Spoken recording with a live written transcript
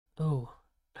Oh,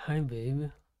 hi,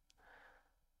 babe.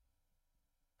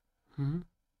 Hmm?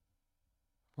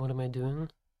 What am I doing?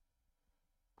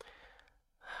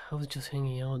 I was just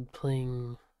hanging out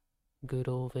playing good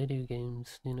old video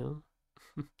games.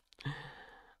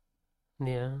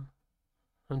 Yeah,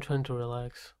 I'm trying to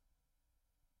relax,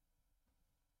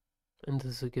 and this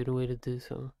is a good way to do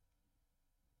so.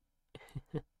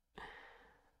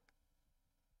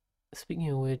 Speaking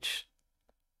of which,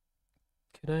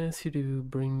 could I ask you to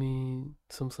bring me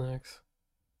some snacks?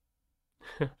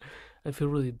 I feel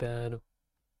really bad,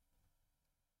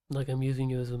 like I'm using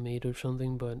you as a maid or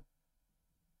something, but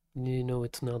you know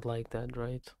it's not like that,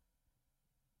 right?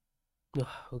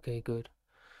 Okay, good.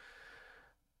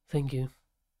 Thank you.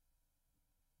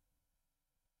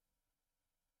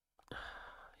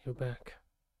 You're back.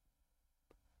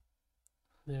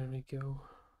 There we go.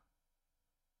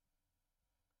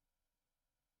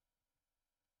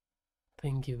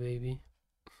 Thank you, baby.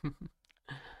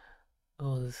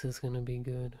 Oh, this is gonna be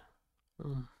good.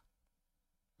 Um,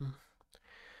 mm,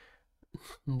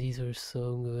 these are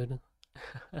so good.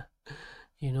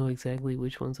 You know exactly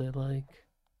which ones I like.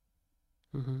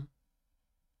 Mm-hmm.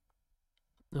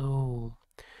 Oh,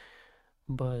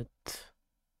 but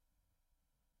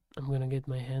I'm gonna get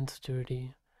my hands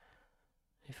dirty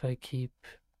if I keep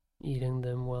eating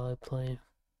them while I play.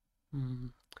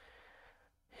 Mm.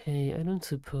 Hey, I don't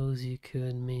suppose you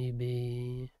could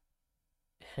maybe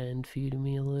hand feed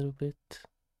me a little bit?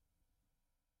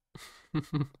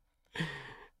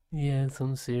 Yes,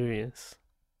 I'm serious.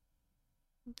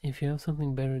 If you have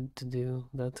something better to do,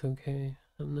 that's okay.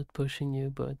 I'm not pushing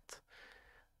you, but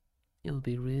it would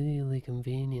be really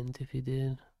convenient if you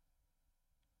did.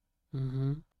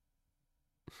 Mm-hmm.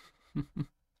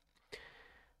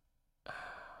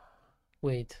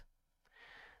 Wait,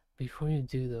 before you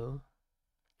do though,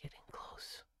 getting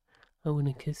close. I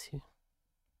wanna kiss you.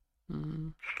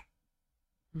 Mm,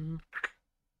 mm,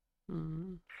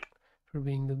 mm, for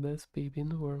being the best baby in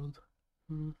the world.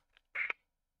 Mm,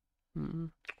 mm,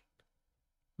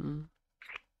 mm,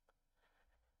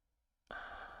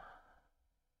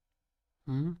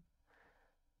 mm.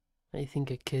 I think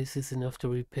a kiss is enough to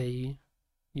repay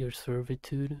your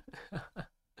servitude.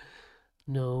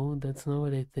 No, that's not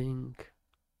what I think.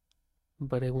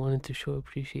 But I wanted to show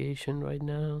appreciation right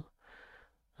now.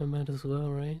 I might as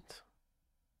well, right?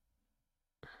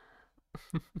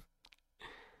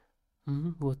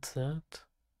 What's that?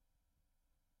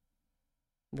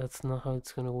 That's not how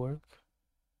it's gonna work.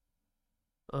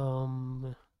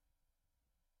 Um,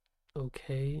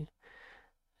 okay.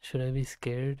 Should I be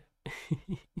scared?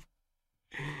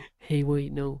 Hey,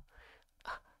 wait, no.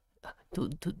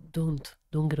 Don't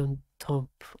get on top.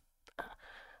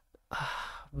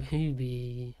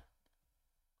 Maybe.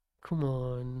 Come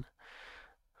on.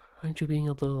 Aren't you being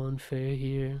a little unfair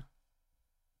here?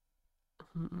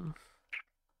 Mm,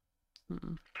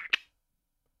 mm,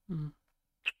 mm,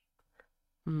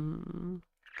 mm,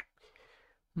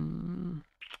 mm,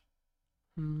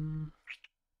 mm,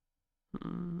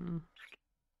 mm,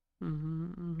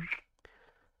 mm.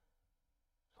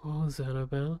 What was that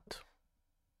about?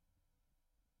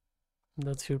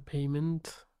 That's your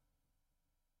payment?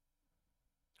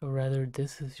 Or rather,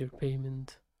 this is your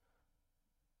payment.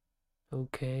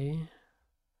 Okay.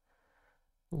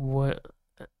 What?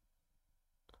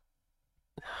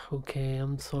 Okay,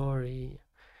 I'm sorry.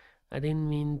 I didn't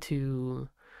mean to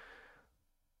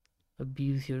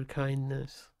abuse your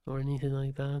kindness or anything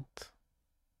like that.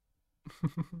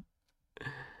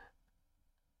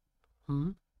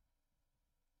 Hmm?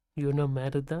 You're not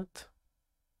mad at that?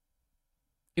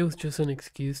 It was just an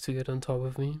excuse to get on top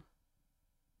of me.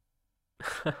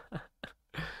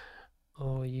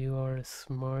 Oh, you are a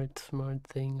smart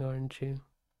thing, aren't you?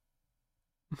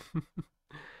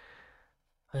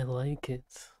 I like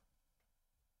it.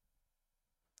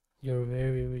 You're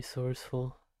very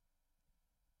resourceful.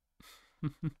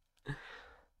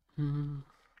 Mm,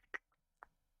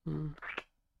 mm,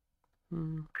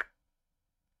 mm,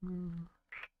 mm,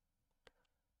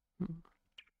 mm,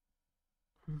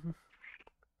 mm,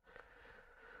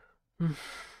 mm,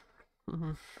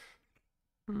 mm,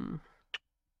 mm,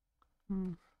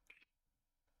 mm.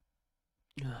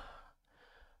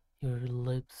 Your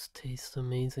lips taste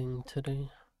amazing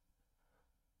today.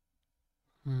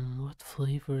 What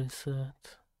flavor is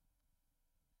that?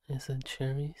 Is it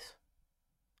cherries?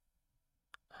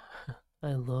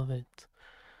 I love it.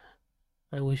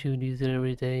 I wish you would use it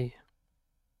every day.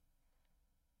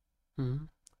 Hmm?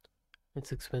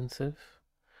 It's expensive.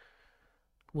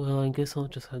 Well, I guess I'll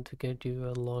just have to get you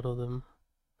a lot of them,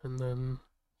 and then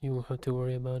you won't have to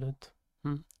worry about it.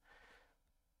 Hmm?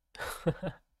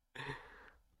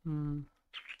 Hmm.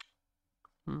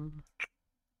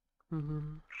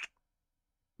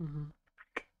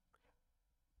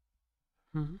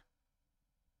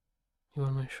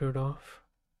 shirt off.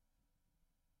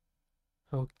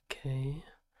 Okay.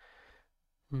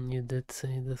 You did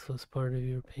say this was part of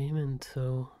your payment,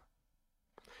 so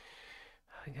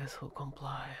I guess I'll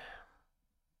comply.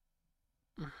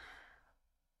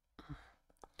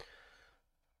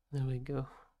 There we go.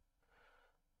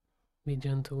 Be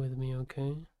gentle with me,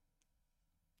 okay?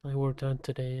 I worked out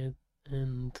today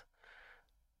and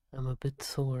I'm a bit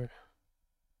sore.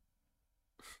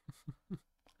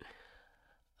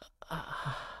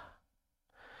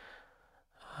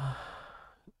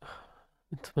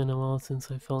 It's been a while since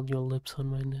I felt your lips on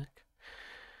my neck.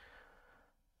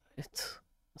 It's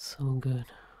so good.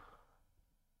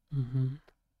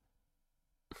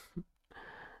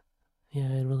 Yeah,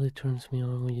 it really turns me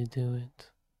on when you do it.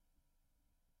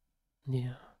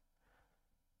 Yeah.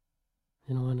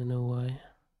 You don't want to know why?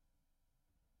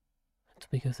 It's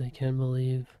because I can't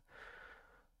believe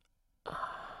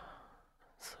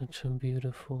such a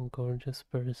beautiful, gorgeous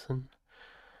person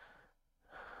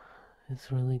is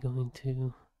really going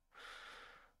to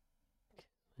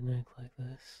act like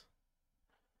this.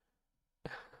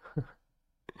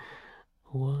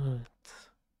 What?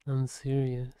 I'm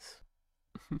serious.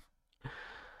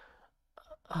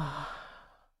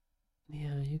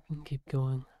 Yeah, you can keep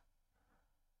going.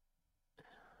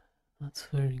 That's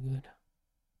very good.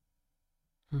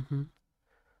 I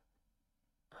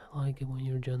like it when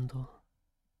you're gentle.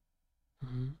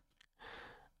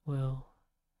 Well,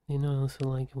 I also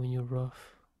like it when you're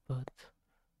rough, but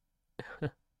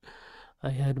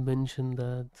I had mentioned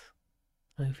that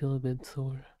I feel a bit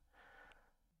sore.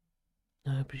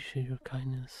 I appreciate your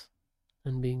kindness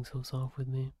and being so soft with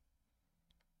me.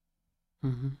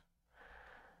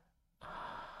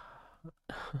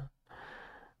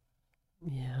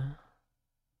 Yeah.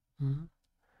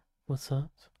 What's that?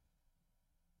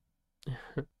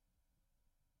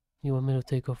 You want me to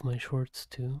take off my shorts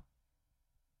too?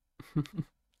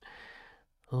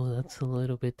 Oh, that's a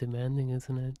little bit demanding,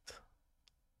 isn't it?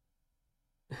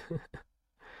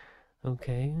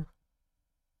 Okay.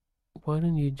 Why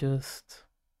don't you just,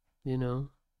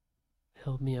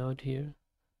 help me out here?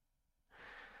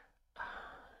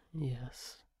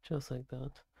 Yes, just like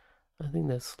that. I think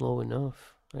that's slow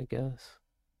enough, I guess.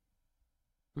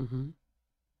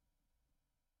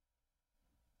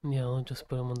 Yeah, I'll just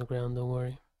put them on the ground, don't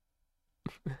worry.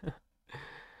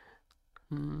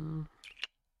 mm,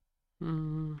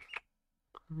 mm,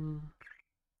 mm,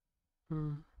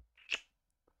 mm,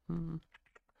 mm.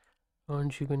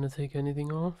 Aren't you gonna take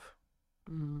anything off?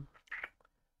 Mm,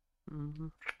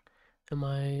 mm. Am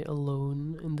I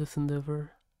alone in this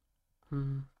endeavor?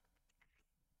 Mm,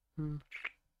 mm,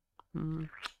 mm,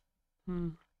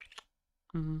 mm,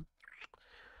 mm.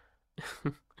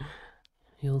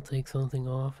 You'll take something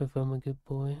off if I'm a good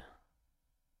boy.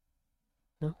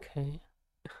 Okay.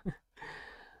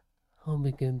 I'll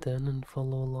be good then and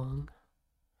follow along.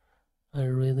 I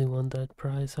really want that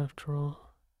prize after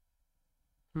all.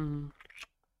 Mm,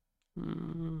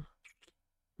 mm,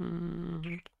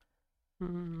 mm,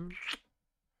 mm,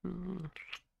 mm,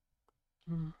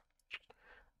 mm.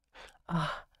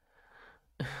 Ah,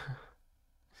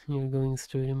 you're going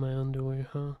straight in my underwear,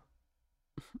 huh?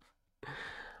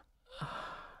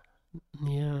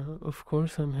 Yeah, of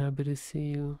course I'm happy to see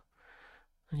you.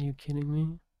 Are you kidding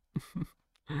me?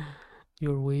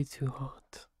 You're way too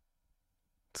hot.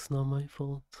 It's not my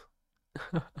fault.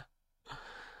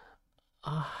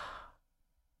 Ah,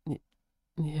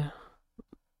 yeah,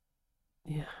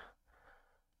 yeah,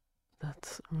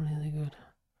 that's really good.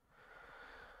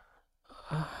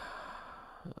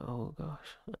 Oh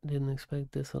gosh, I didn't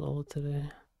expect this at all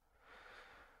today.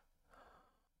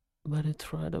 But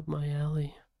it's right up my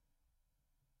alley.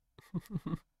 mm,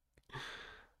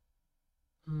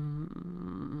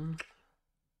 mm,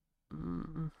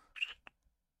 mm,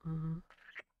 mm,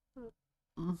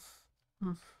 mm,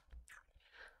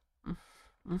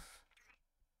 mm,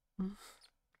 mm.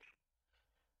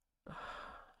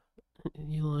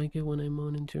 You like it when I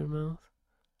moan into your mouth?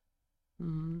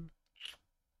 Mm,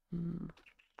 mm.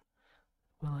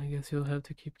 Well, I guess you'll have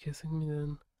to keep kissing me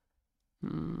then.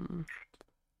 Mm,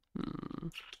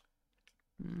 mm,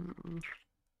 mm,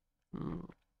 mm,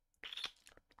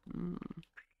 mm,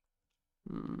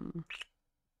 mm,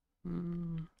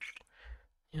 mm.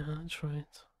 Yeah, that's right.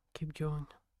 Keep going.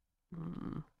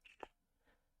 Mm,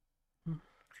 mm.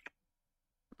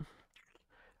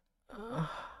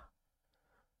 Ah,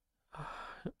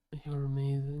 ah, you're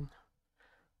amazing.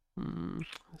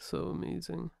 So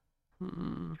amazing.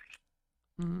 Mm,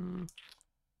 mm,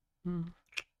 mm.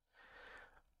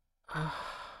 Ah,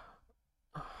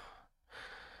 ah,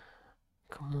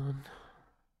 come on.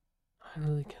 I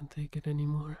really can't take it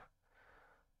anymore.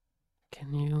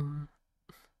 Can you,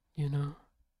 you know,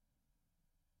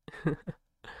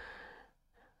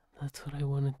 that's what I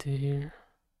wanted to hear.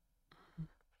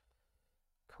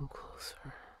 Come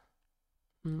closer.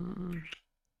 Mm,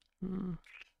 mm,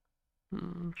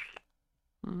 mm,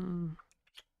 mm,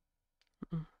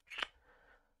 mm.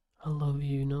 I love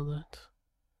you, you know that?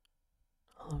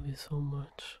 I love you so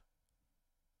much.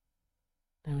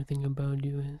 Everything about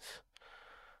you is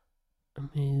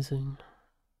amazing.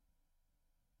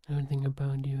 Everything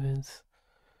about you is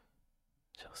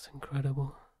just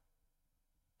incredible.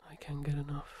 I can't get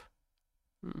enough.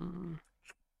 Mm,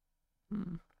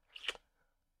 mm,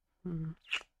 mm,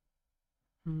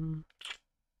 mm,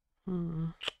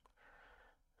 mm.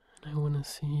 I want to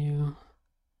see you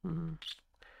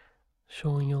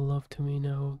showing your love to me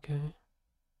now, okay?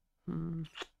 Mm,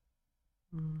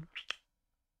 mm,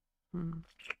 mm.